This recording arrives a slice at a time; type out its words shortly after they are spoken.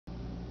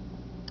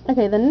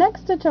Okay, the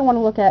next stitch I want to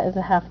look at is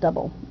a half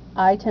double.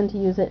 I tend to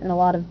use it in a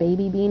lot of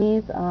baby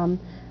beanies.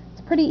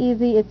 It's pretty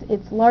easy.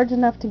 It's large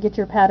enough to get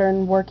your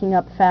pattern working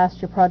up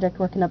fast, your project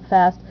working up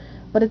fast,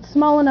 but it's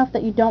small enough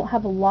that you don't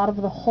have a lot of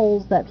the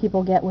holes that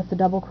people get with the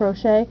double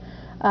crochet.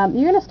 You're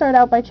going to start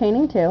out by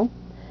chaining 2,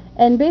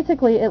 and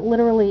basically it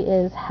literally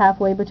is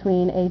halfway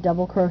between a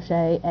double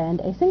crochet and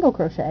a single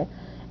crochet.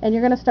 And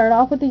you're going to start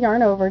off with the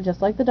yarn over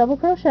just like the double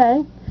crochet,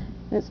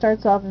 and it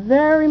starts off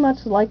very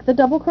much like the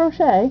double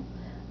crochet,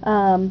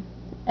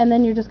 and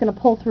then you're just going to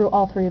pull through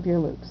all 3 of your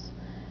loops.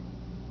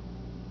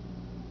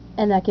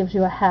 And that gives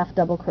you a half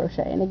double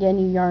crochet. And again,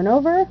 you yarn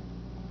over,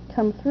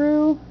 come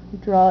through,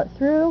 draw it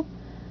through,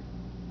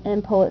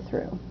 and pull it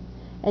through.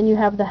 And you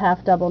have the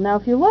half double. Now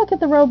if you look at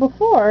the row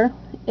before,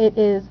 it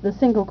is the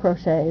single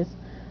crochets.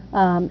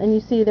 And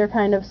you see they're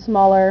kind of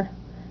smaller.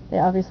 They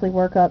obviously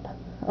work up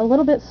a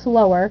little bit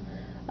slower.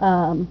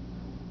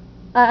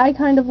 I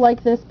kind of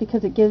like this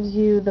because it gives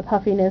you the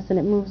puffiness and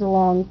it moves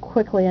along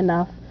quickly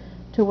enough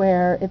to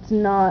where it's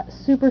not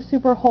super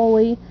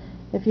holey.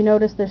 If you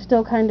notice, they're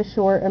still kind of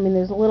short. I mean,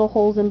 there's little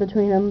holes in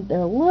between them. They're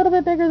a little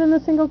bit bigger than the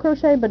single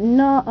crochet, but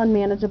not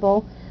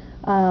unmanageable.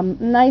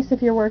 Nice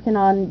if you're working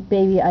on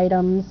baby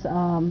items.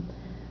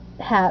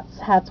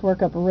 Hats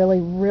work up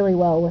really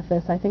well with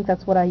this. I think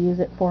that's what I use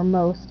it for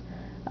most.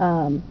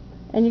 And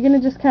you're going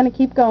to just kind of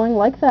keep going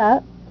like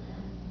that.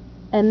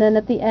 And then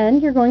at the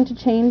end, you're going to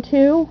chain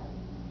 2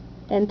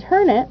 and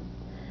turn it.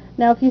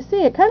 Now if you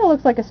see, it kind of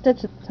looks like a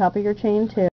stitch at the top of your chain 2.